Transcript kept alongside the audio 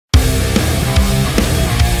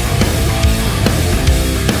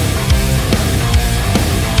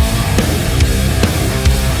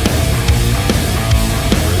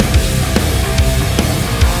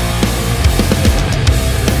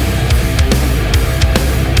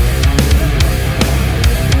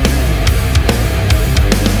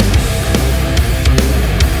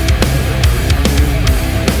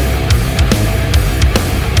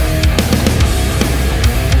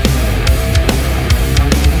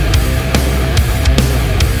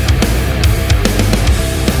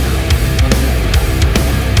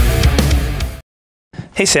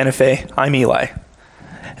Hey Santa Fe, I'm Eli.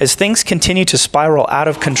 As things continue to spiral out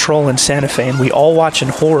of control in Santa Fe and we all watch in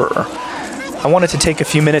horror, I wanted to take a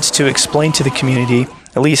few minutes to explain to the community,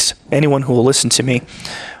 at least anyone who will listen to me,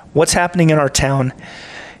 what's happening in our town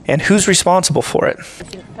and who's responsible for it.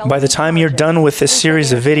 By the time you're done with this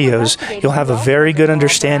series of videos, you'll have a very good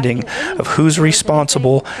understanding of who's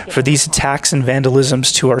responsible for these attacks and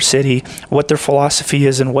vandalisms to our city, what their philosophy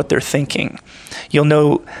is, and what they're thinking. You'll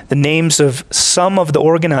know the names of some of the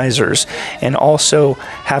organizers and also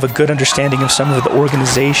have a good understanding of some of the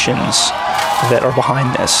organizations that are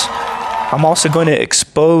behind this. I'm also going to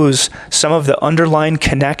expose some of the underlying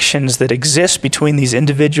connections that exist between these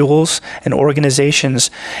individuals and organizations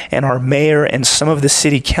and our mayor and some of the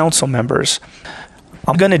city council members.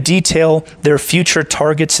 I'm going to detail their future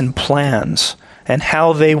targets and plans and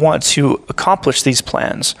how they want to accomplish these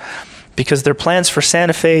plans, because their plans for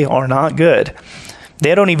Santa Fe are not good.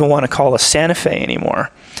 They don't even want to call us Santa Fe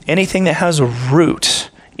anymore. Anything that has a root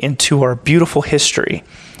into our beautiful history,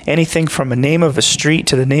 anything from a name of a street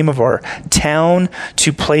to the name of our town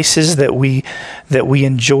to places that we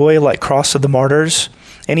enjoy, like Cross of the Martyrs,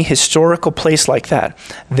 any historical place like that,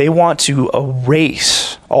 they want to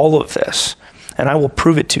erase all of this, and I will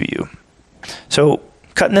prove it to you. So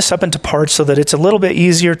cutting this up into parts so that it's a little bit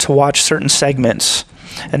easier to watch certain segments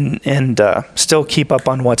and still keep up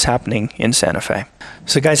on what's happening in Santa Fe.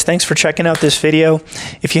 So guys, thanks for checking out this video.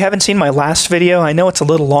 If you haven't seen my last video, I know it's a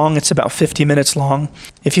little long, it's about 50 minutes long.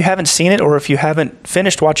 If you haven't seen it or if you haven't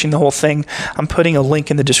finished watching the whole thing, I'm putting a link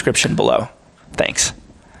in the description below. Thanks.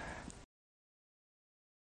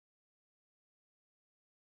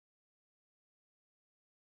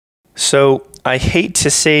 So I hate to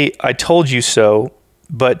say I told you so,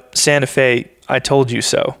 but Santa Fe, I told you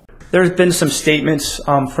so. There's been some statements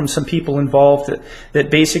from some people involved that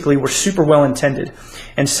basically were super well intended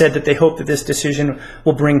and said that they hope that this decision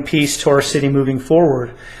will bring peace to our city moving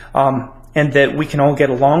forward, and that we can all get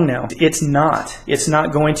along now. It's not. It's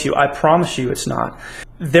not going to. I promise you it's not.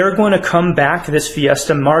 They're going to come back this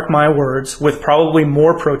fiesta, mark my words, with probably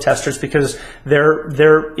more protesters because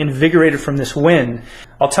they're invigorated from this win.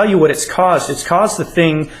 I'll tell you what it's caused. It's caused the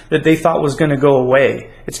thing that they thought was going to go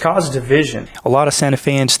away. It's caused division. A lot of Santa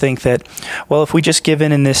Feans think that, well, if we just give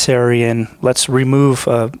in this area and let's remove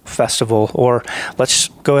a festival, or let's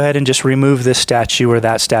go ahead and just remove this statue or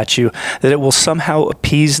that statue, that it will somehow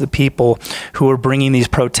appease the people who are bringing these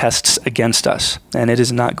protests against us. And it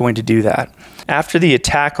is not going to do that. After the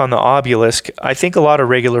attack on the obelisk, I think a lot of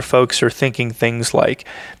regular folks are thinking things like,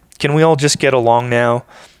 can we all just get along now?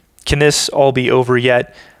 Can this all be over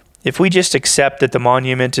yet? If we just accept that the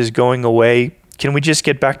monument is going away, can we just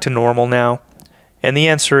get back to normal now? And the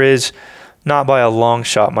answer is, not by a long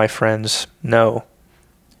shot, my friends, no.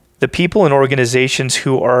 The people and organizations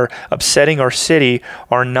who are upsetting our city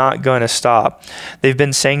are not going to stop. They've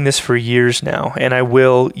been saying this for years now, and I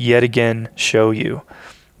will yet again show you.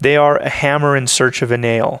 They are a hammer in search of a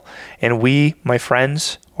nail, and we, my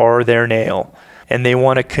friends, are their nail, and they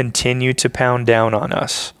want to continue to pound down on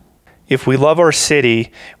us. If we love our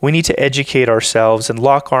city, we need to educate ourselves and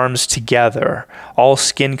lock arms together, all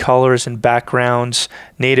skin colors and backgrounds,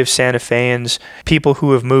 native Santa Feans, people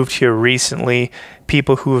who have moved here recently,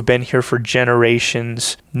 people who have been here for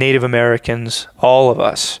generations, Native Americans, all of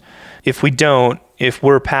us. If we don't, if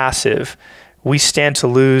we're passive, we stand to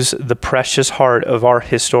lose the precious heart of our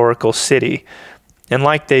historical city. And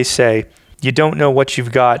like they say, you don't know what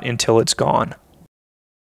you've got until it's gone.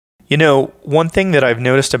 You know, one thing that I've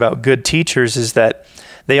noticed about good teachers is that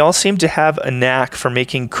they all seem to have a knack for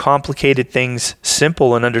making complicated things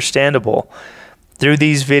simple and understandable. Through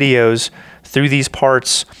these videos, through these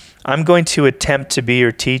parts, I'm going to attempt to be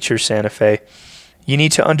your teacher, Santa Fe. You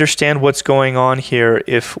need to understand what's going on here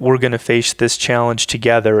if we're going to face this challenge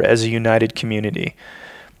together as a united community.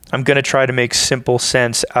 I'm going to try to make simple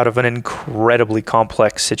sense out of an incredibly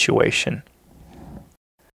complex situation.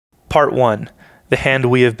 Part 1. The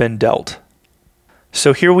hand we have been dealt.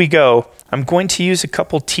 So here we go. I'm going to use a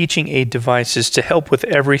couple teaching aid devices to help with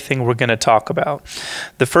everything we're going to talk about.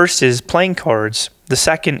 The first is playing cards. The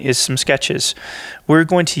second is some sketches. We're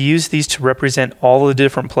going to use these to represent all the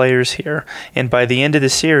different players here. And by the end of the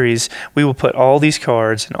series, we will put all these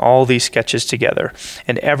cards and all these sketches together,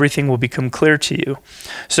 and everything will become clear to you.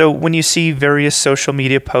 So when you see various social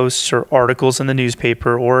media posts or articles in the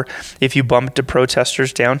newspaper, or if you bump into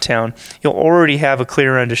protesters downtown, you'll already have a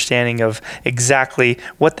clear understanding of exactly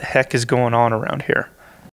what the heck is going on around here.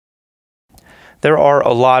 There are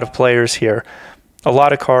a lot of players here. A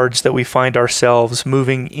lot of cards that we find ourselves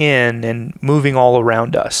moving in and moving all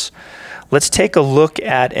around us. Let's take a look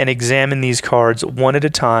at and examine these cards one at a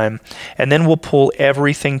time, and then we'll pull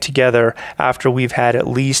everything together after we've had at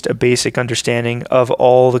least a basic understanding of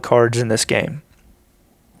all the cards in this game.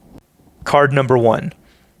 Card number 1,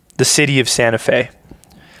 the city of Santa Fe.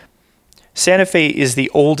 Santa Fe is the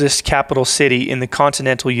oldest capital city in the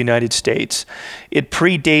continental United States. It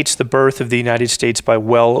predates the birth of the United States by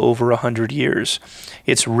well over 100 years.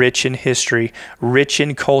 It's rich in history, rich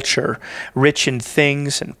in culture, rich in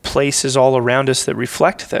things and places all around us that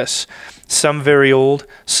reflect this. Some very old,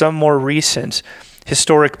 some more recent,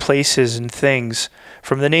 historic places and things,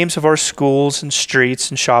 from the names of our schools and streets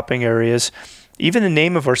and shopping areas. Even the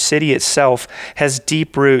name of our city itself has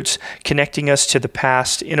deep roots connecting us to the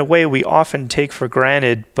past in a way we often take for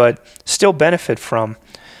granted but still benefit from.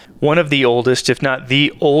 One of the oldest, if not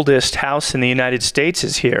the oldest house in the United States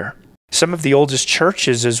is here. Some of the oldest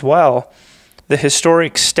churches as well. The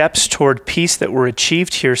historic steps toward peace that were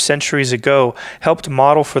achieved here centuries ago helped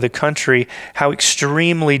model for the country how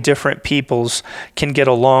extremely different peoples can get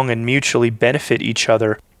along and mutually benefit each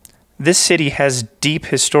other. This city has deep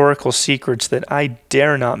historical secrets that I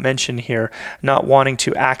dare not mention here, not wanting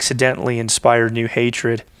to accidentally inspire new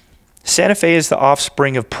hatred. Santa Fe is the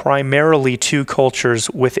offspring of primarily two cultures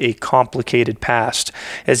with a complicated past,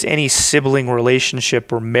 as any sibling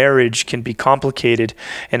relationship or marriage can be complicated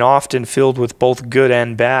and often filled with both good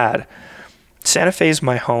and bad. Santa Fe is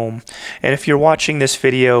my home, and if you're watching this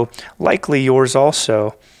video, likely yours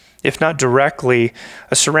also. If not directly,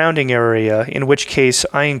 a surrounding area, in which case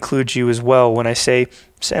I include you as well when I say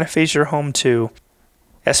Santa Fe's your home too.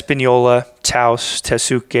 Espanola, Taos,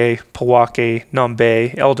 Tesuque, Pewaukee,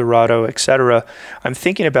 Nambe, El Dorado, etc. I'm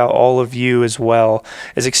thinking about all of you as well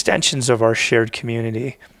as extensions of our shared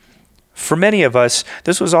community. For many of us,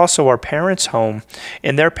 this was also our parents' home,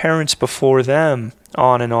 and their parents before them,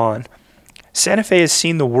 on and on. Santa Fe has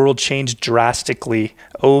seen the world change drastically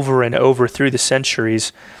over and over through the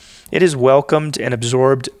centuries. It has welcomed and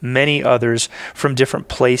absorbed many others from different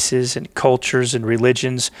places and cultures and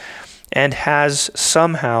religions, and has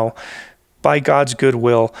somehow, by God's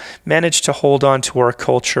goodwill, managed to hold on to our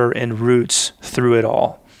culture and roots through it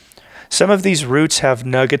all. Some of these roots have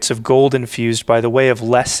nuggets of gold infused by the way of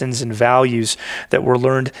lessons and values that were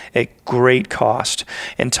learned at great cost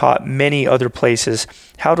and taught many other places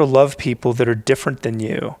how to love people that are different than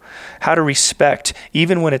you, how to respect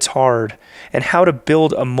even when it's hard, and how to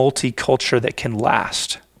build a multicultural that can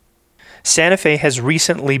last. Santa Fe has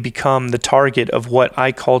recently become the target of what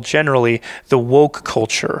I call generally the woke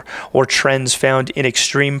culture, or trends found in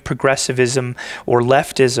extreme progressivism or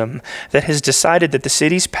leftism that has decided that the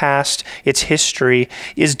city's past, its history,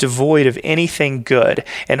 is devoid of anything good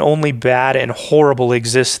and only bad and horrible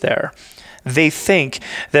exists there. They think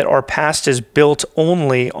that our past is built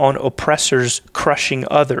only on oppressors crushing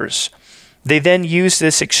others. They then use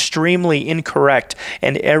this extremely incorrect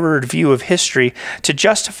and errored view of history to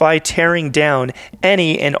justify tearing down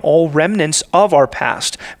any and all remnants of our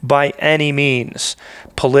past by any means,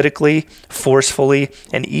 politically, forcefully,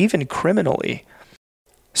 and even criminally.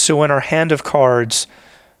 So in our hand of cards,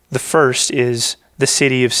 the first is the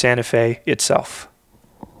city of Santa Fe itself.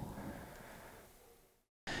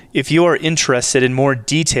 If you are interested in more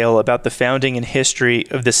detail about the founding and history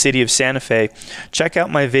of the city of Santa Fe, check out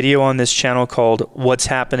my video on this channel called What's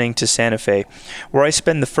Happening to Santa Fe, where I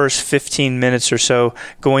spend the first 15 minutes or so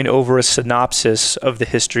going over a synopsis of the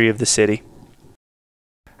history of the city.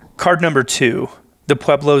 Card number 2, the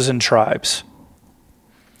Pueblos and Tribes.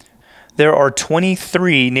 There are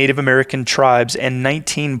 23 Native American tribes and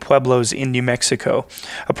 19 pueblos in New Mexico.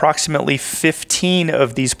 Approximately 15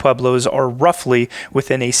 of these pueblos are roughly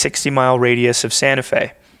within a 60-mile radius of Santa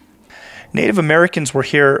Fe. Native Americans were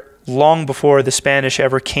here long before the Spanish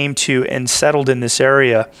ever came to and settled in this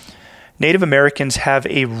area. Native Americans have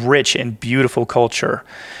a rich and beautiful culture.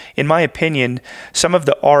 In my opinion, some of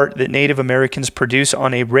the art that Native Americans produce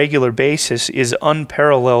on a regular basis is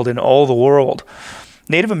unparalleled in all the world.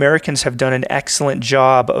 Native Americans have done an excellent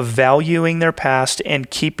job of valuing their past and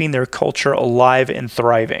keeping their culture alive and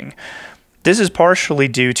thriving. This is partially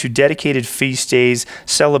due to dedicated feast days,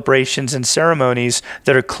 celebrations, and ceremonies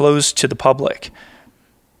that are closed to the public.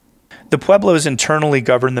 The Pueblos internally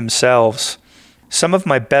govern themselves. Some of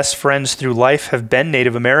my best friends through life have been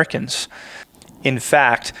Native Americans. In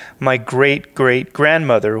fact, my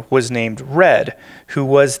great-great-grandmother was named Red, who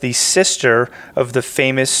was the sister of the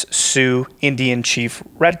famous Sioux Indian chief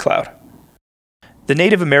Red Cloud. The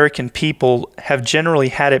Native American people have generally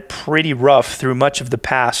had it pretty rough through much of the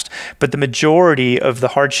past, but the majority of the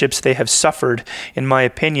hardships they have suffered, in my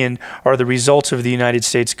opinion, are the result of the United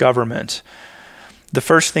States government. The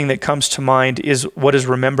first thing that comes to mind is what is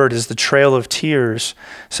remembered as the Trail of Tears,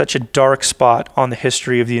 such a dark spot on the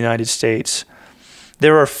history of the United States.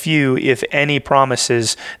 There are few, if any,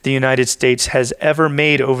 promises the United States has ever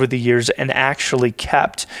made over the years and actually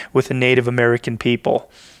kept with the Native American people.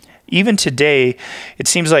 Even today, it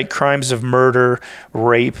seems like crimes of murder,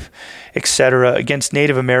 rape, etc. against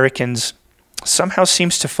Native Americans somehow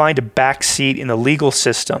seems to find a backseat in the legal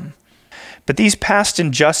system. But these past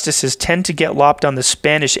injustices tend to get lopped on the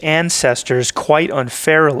Spanish ancestors quite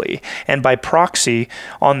unfairly, and by proxy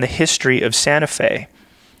on the history of Santa Fe.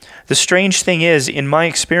 The strange thing is, in my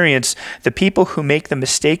experience, the people who make the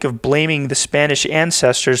mistake of blaming the Spanish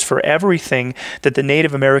ancestors for everything that the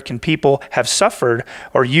Native American people have suffered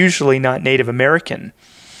are usually not Native American.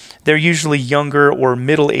 They're usually younger or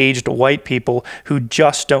middle-aged white people who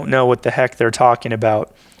just don't know what the heck they're talking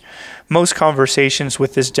about. Most conversations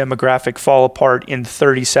with this demographic fall apart in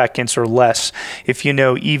 30 seconds or less if you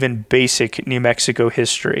know even basic New Mexico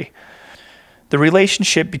history. The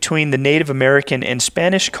relationship between the Native American and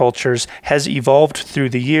Spanish cultures has evolved through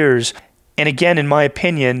the years, and again, in my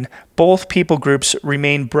opinion, both people groups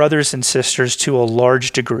remain brothers and sisters to a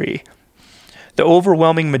large degree. The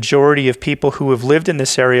overwhelming majority of people who have lived in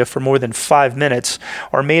this area for more than 5 minutes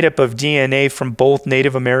are made up of DNA from both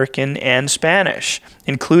Native American and Spanish,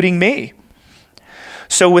 including me.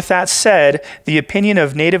 So with that said, the opinion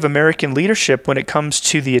of Native American leadership when it comes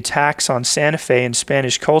to the attacks on Santa Fe and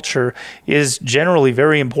Spanish culture is generally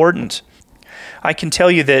very important. I can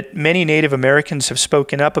tell you that many Native Americans have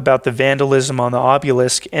spoken up about the vandalism on the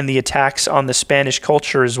obelisk and the attacks on the Spanish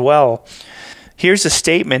culture as well. Here's a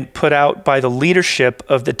statement put out by the leadership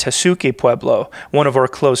of the Tesuque Pueblo, one of our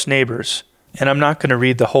close neighbors. And I'm not going to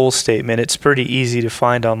read the whole statement. It's pretty easy to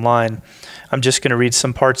find online. I'm just going to read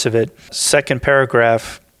some parts of it. Second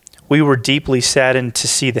paragraph. We were deeply saddened to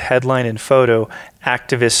see the headline and photo,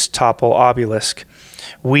 "Activists Topple Obelisk."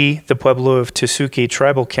 We, the Pueblo of Tesuque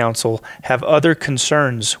Tribal Council, have other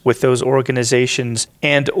concerns with those organizations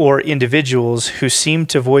and or individuals who seem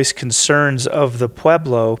to voice concerns of the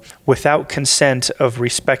Pueblo without consent of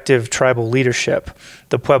respective tribal leadership,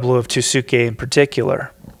 the Pueblo of Tesuque in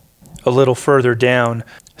particular. A little further down,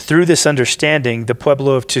 through this understanding, the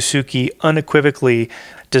Pueblo of Tesuque unequivocally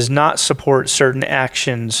does not support certain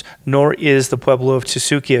actions, nor is the Pueblo of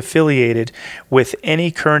Tesuque affiliated with any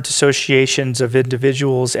current associations of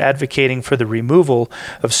individuals advocating for the removal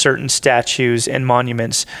of certain statues and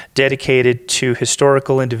monuments dedicated to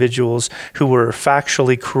historical individuals who were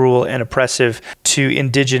factually cruel and oppressive to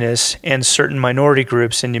indigenous and certain minority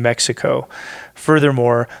groups in New Mexico.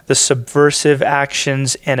 Furthermore, the subversive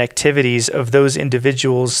actions and activities of those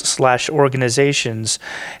individuals/organizations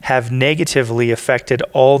have negatively affected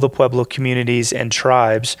all the Pueblo communities and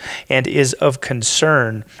tribes and is of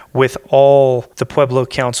concern with all the Pueblo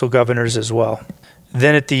Council governors as well.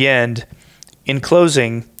 Then at the end, in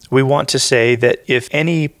closing, we want to say that if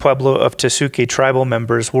any Pueblo of Tesuque tribal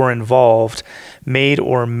members were involved, made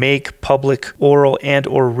or make public oral and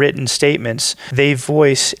or written statements, they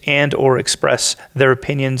voice and or express their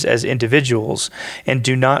opinions as individuals and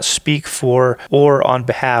do not speak for or on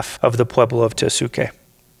behalf of the Pueblo of Tesuque.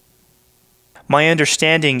 My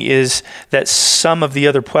understanding is that some of the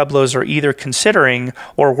other Pueblos are either considering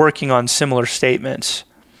or working on similar statements.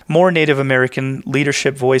 More Native American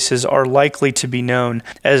leadership voices are likely to be known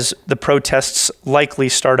as the protests likely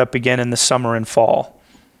start up again in the summer and fall.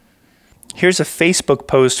 Here's a Facebook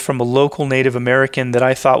post from a local Native American that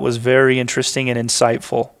I thought was very interesting and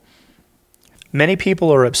insightful. Many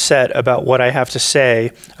people are upset about what I have to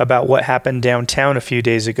say about what happened downtown a few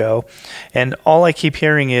days ago, and all I keep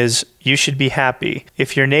hearing is, you should be happy.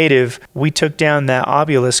 If you're Native, we took down that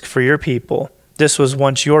obelisk for your people. This was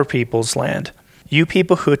once your people's land. You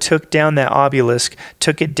people who took down that obelisk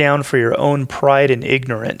took it down for your own pride and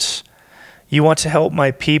ignorance. You want to help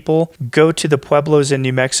my people? Go to the Pueblos in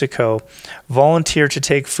New Mexico. Volunteer to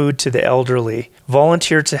take food to the elderly.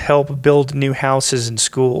 Volunteer to help build new houses and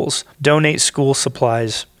schools. Donate school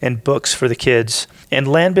supplies and books for the kids. And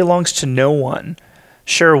land belongs to no one.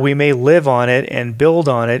 Sure, we may live on it and build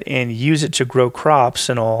on it and use it to grow crops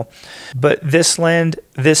and all, but this land,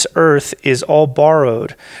 this earth is all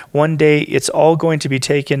borrowed. One day it's all going to be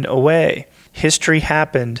taken away. History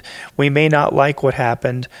happened. We may not like what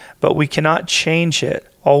happened, but we cannot change it.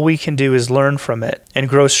 All we can do is learn from it and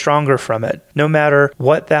grow stronger from it. No matter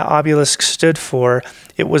what that obelisk stood for,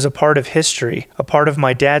 it was a part of history, a part of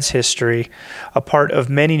my dad's history, a part of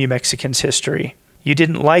many New Mexicans' history. You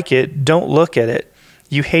didn't like it, don't look at it.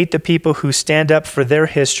 You hate the people who stand up for their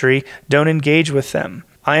history, don't engage with them.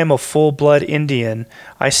 I am a full-blood Indian.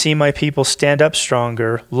 I see my people stand up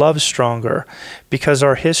stronger, love stronger, because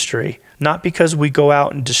our history, not because we go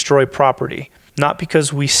out and destroy property, not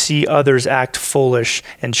because we see others act foolish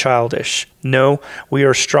and childish. No, we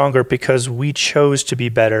are stronger because we chose to be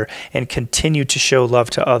better and continue to show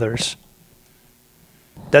love to others.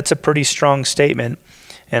 That's a pretty strong statement,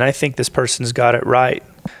 and I think this person's got it right.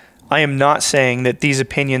 I am not saying that these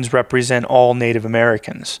opinions represent all Native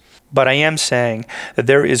Americans, but I am saying that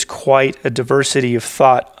there is quite a diversity of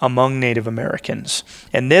thought among Native Americans,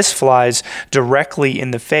 and this flies directly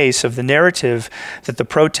in the face of the narrative that the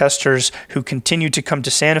protesters who continue to come to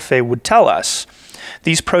Santa Fe would tell us.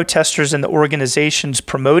 These protesters and the organizations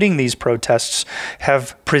promoting these protests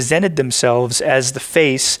have presented themselves as the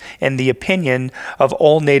face and the opinion of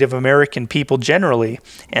all Native American people generally,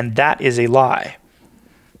 and that is a lie.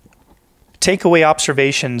 Takeaway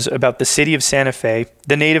observations about the city of Santa Fe,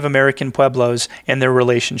 the Native American Pueblos, and their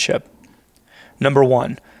relationship. Number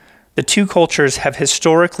 1, the two cultures have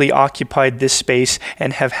historically occupied this space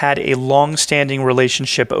and have had a long-standing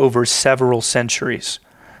relationship over several centuries.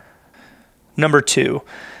 Number 2,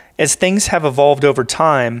 as things have evolved over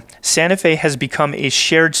time, Santa Fe has become a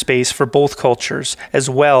shared space for both cultures, as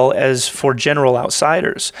well as for general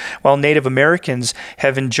outsiders, while Native Americans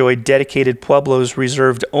have enjoyed dedicated pueblos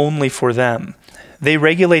reserved only for them. They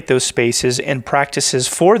regulate those spaces and practices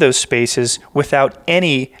for those spaces without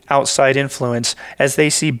any outside influence, as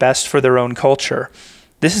they see best for their own culture.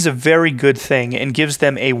 This is a very good thing and gives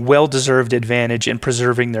them a well-deserved advantage in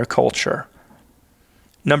preserving their culture.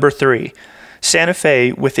 Number 3, Santa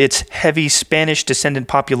Fe, with its heavy Spanish descendant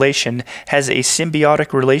population, has a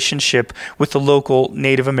symbiotic relationship with the local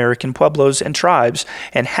Native American pueblos and tribes,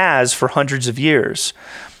 and has for hundreds of years.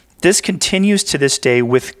 This continues to this day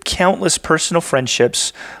with countless personal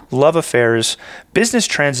friendships, love affairs, business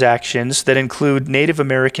transactions that include Native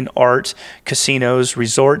American art, casinos,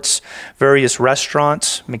 resorts, various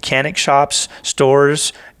restaurants, mechanic shops,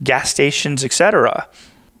 stores, gas stations, etc.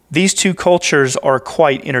 These two cultures are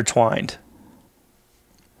quite intertwined.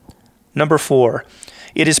 Number 4,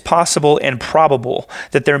 it is possible and probable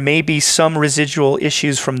that there may be some residual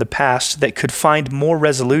issues from the past that could find more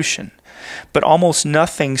resolution, but almost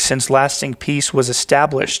nothing since lasting peace was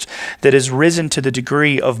established that has risen to the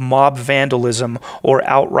degree of mob vandalism or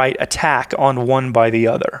outright attack on one by the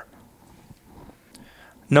other.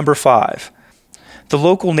 Number 5, the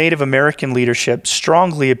local Native American leadership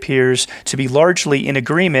strongly appears to be largely in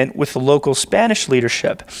agreement with the local Spanish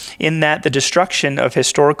leadership in that the destruction of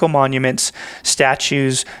historical monuments,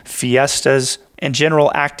 statues, fiestas, and general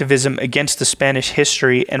activism against the Spanish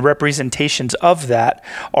history and representations of that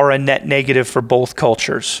are a net negative for both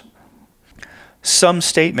cultures. Some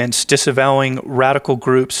statements disavowing radical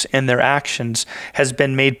groups and their actions has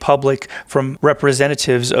been made public from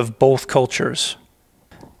representatives of both cultures.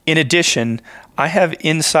 In addition, I have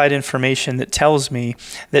inside information that tells me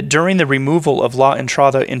that during the removal of La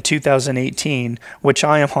Entrada in 2018, which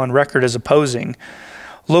I am on record as opposing,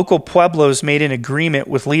 local pueblos made an agreement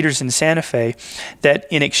with leaders in Santa Fe that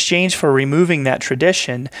in exchange for removing that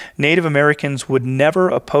tradition, Native Americans would never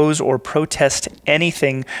oppose or protest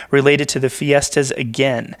anything related to the fiestas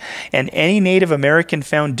again, and any Native American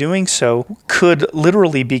found doing so could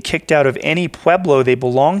literally be kicked out of any pueblo they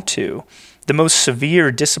belonged to, the most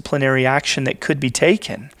severe disciplinary action that could be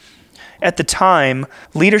taken. At the time,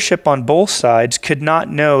 leadership on both sides could not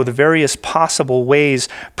know the various possible ways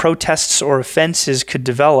protests or offenses could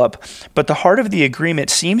develop, but the heart of the agreement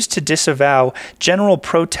seems to disavow general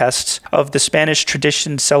protests of the Spanish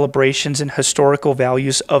traditions, celebrations, and historical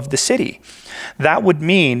values of the city. That would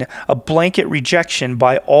mean a blanket rejection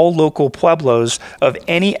by all local pueblos of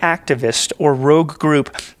any activist or rogue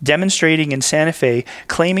group demonstrating in Santa Fe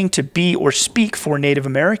claiming to be or speak for Native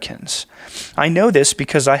Americans. I know this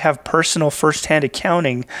because I have personal first-hand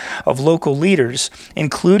accounting of local leaders,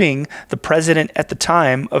 including the president at the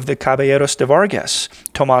time of the Caballeros de Vargas,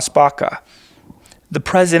 Tomas Baca, the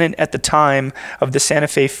president at the time of the Santa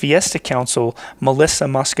Fe Fiesta Council, Melissa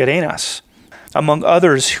Mascarenas, among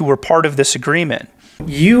others who were part of this agreement.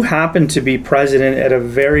 You happen to be president at a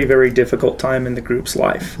very, very difficult time in the group's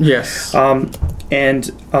life. Yes.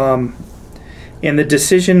 And the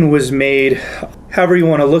decision was made, however you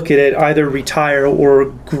want to look at it, either retire or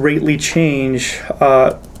greatly change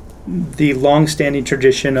the long-standing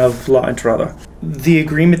tradition of La Entrada. The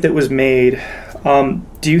agreement that was made,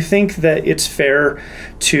 do you think that it's fair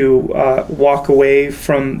to walk away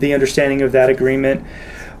from the understanding of that agreement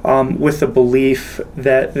with the belief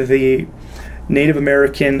that the Native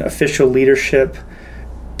American official leadership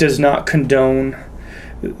does not condone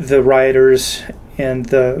the rioters and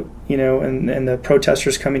the and the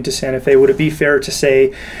protesters coming to Santa Fe, would it be fair to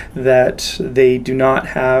say that they do not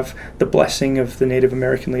have the blessing of the Native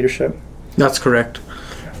American leadership? That's correct.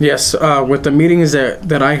 Yes, with the meetings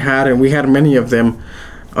that I had, and we had many of them,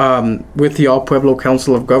 with the All Pueblo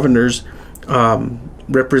Council of Governors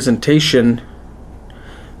representation,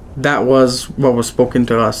 that was what was spoken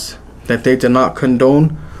to us, that they did not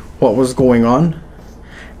condone what was going on,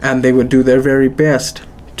 and they would do their very best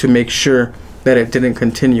to make sure that it didn't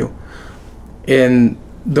continue. In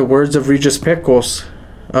the words of Regis Pecos,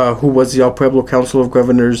 who was the All Pueblo Council of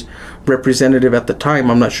Governors representative at the time,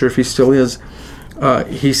 I'm not sure if he still is,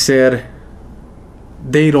 he said,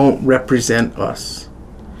 "They don't represent us.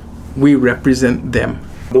 We represent them."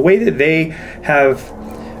 The way that they have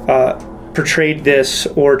portrayed this,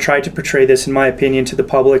 or tried to portray this, in my opinion, to the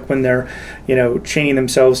public when they're, chaining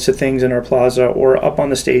themselves to things in our plaza or up on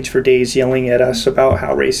the stage for days yelling at us about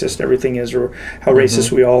how racist everything is or how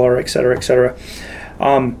racist we all are, et cetera, et cetera.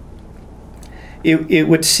 It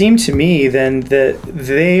would seem to me then that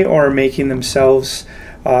they are making themselves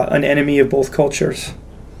an enemy of both cultures.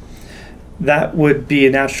 That would be a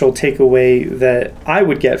natural takeaway that I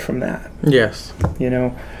would get from that. Yes.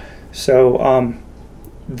 So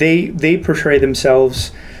they portray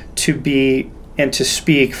themselves to be and to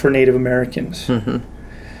speak for Native Americans.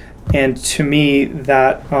 And to me,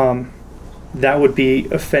 that would be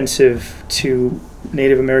offensive to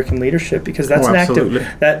Native American leadership, because that's an act of,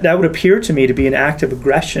 that would appear to me to be an act of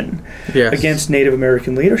aggression against Native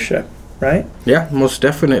American leadership, right? Yeah, most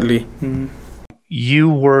definitely. You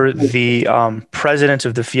were the president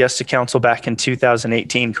of the Fiesta Council back in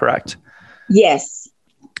 2018, correct? Yes.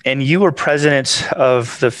 And you were president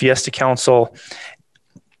of the Fiesta Council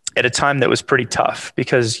at a time that was pretty tough,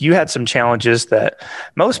 because you had some challenges that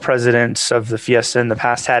most presidents of the Fiesta in the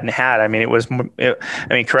past hadn't had. I mean,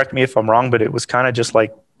 correct me if I'm wrong, but it was kind of just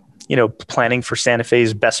like, planning for Santa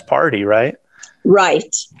Fe's best party, right?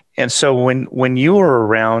 Right. And so when you were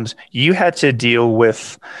around, you had to deal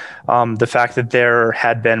with the fact that there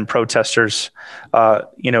had been protesters,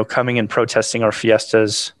 coming and protesting our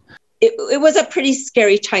fiestas. It was a pretty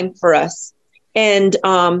scary time for us. And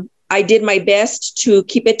I did my best to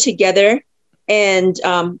keep it together. And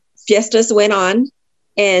fiestas went on.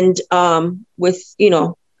 And with,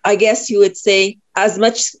 I guess you would say as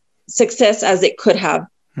much success as it could have,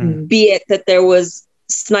 be it that there was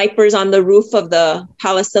snipers on the roof of the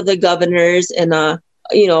Palace of the Governors, and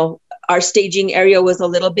our staging area was a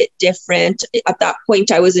little bit different. At that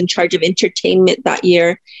point, I was in charge of entertainment that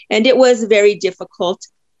year, and it was very difficult.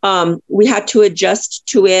 We had to adjust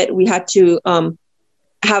to it. We had to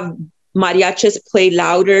have mariachis play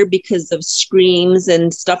louder because of screams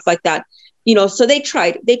and stuff like that. So they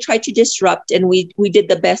tried to disrupt, and we did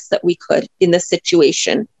the best that we could in the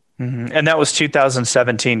situation. And that was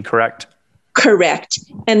 2017, correct? Correct.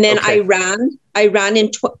 And then okay. I ran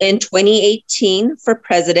in 2018 for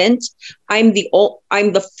president. I'm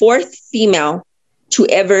the fourth female to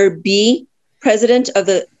ever be president of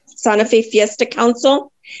the Santa Fe Fiesta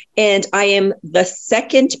Council. And I am the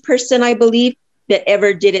second person, I believe, that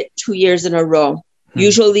ever did it 2 years in a row.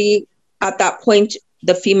 Usually at that point,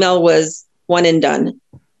 the female was one and done,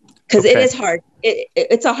 because it is hard.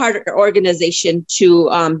 It's a hard organization to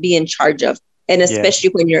be in charge of, and especially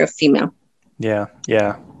when you're a female. Yeah.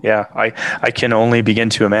 I can only begin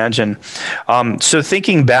to imagine. So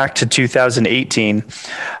thinking back to 2018,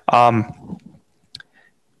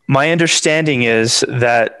 my understanding is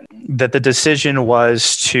that the decision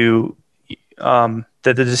was to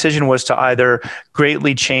either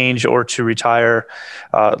greatly change or to retire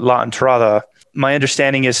La Entrada. My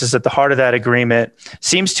understanding is that the heart of that agreement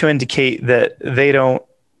seems to indicate that they don't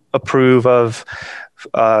approve of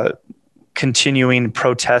continuing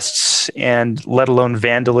protests and let alone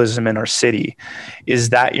vandalism in our city.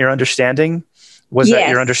 Is that your understanding? Was that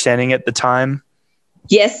your understanding at the time?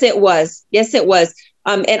 Yes, it was.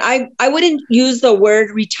 And I wouldn't use the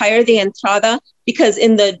word retire the Entrada, because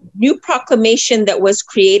in the new proclamation that was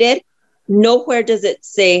created, nowhere does it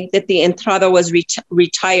say that the Entrada was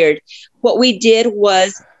retired. What we did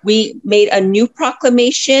was we made a new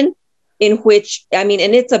proclamation in which, and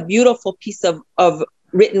it's a beautiful piece of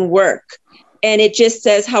written work. And it just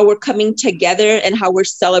says how we're coming together and how we're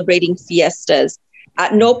celebrating fiestas.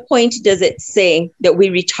 At no point does it say that we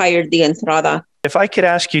retired the Entrada. If I could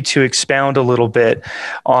ask you to expound a little bit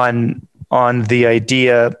on the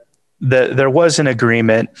idea that there was an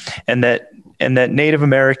agreement and that Native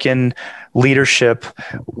American leadership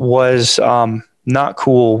was not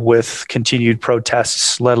cool with continued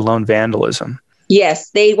protests, let alone vandalism. Yes,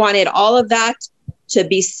 they wanted all of that to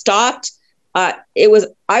be stopped. I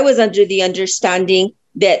was under the understanding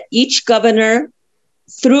that each governor,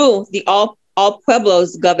 through the All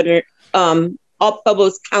Pueblos governor, All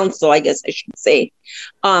Pueblos Council, I guess I should say,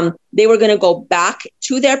 they were going to go back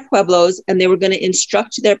to their pueblos and they were going to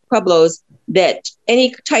instruct their pueblos that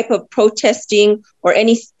any type of protesting or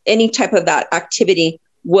any type of that activity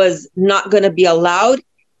was not going to be allowed.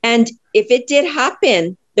 And if it did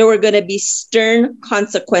happen, there were going to be stern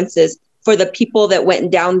consequences for the people that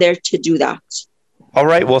went down there to do that. All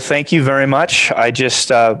right. Well, thank you very much. I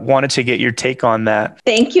just wanted to get your take on that.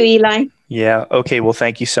 Thank you, Eli. Yeah. Okay. Well,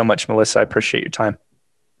 thank you so much, Melissa. I appreciate your time.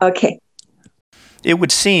 Okay. It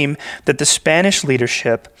would seem that the Spanish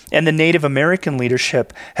leadership and the Native American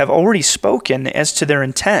leadership have already spoken as to their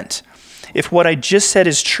intent. If what I just said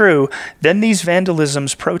is true, then these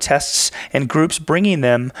vandalisms, protests, and groups bringing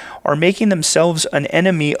them are making themselves an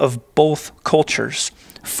enemy of both cultures,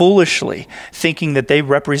 foolishly thinking that they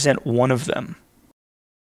represent one of them.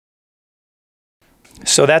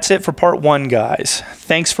 So that's it for part 1, guys.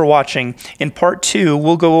 Thanks for watching. In part 2,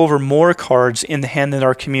 we'll go over more cards in the hand that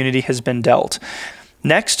our community has been dealt.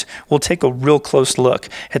 Next, we'll take a real close look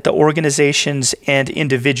at the organizations and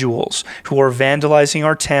individuals who are vandalizing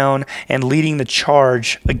our town and leading the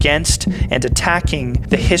charge against and attacking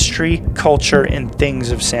the history, culture, and things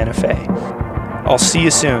of Santa Fe. I'll see you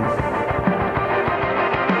soon.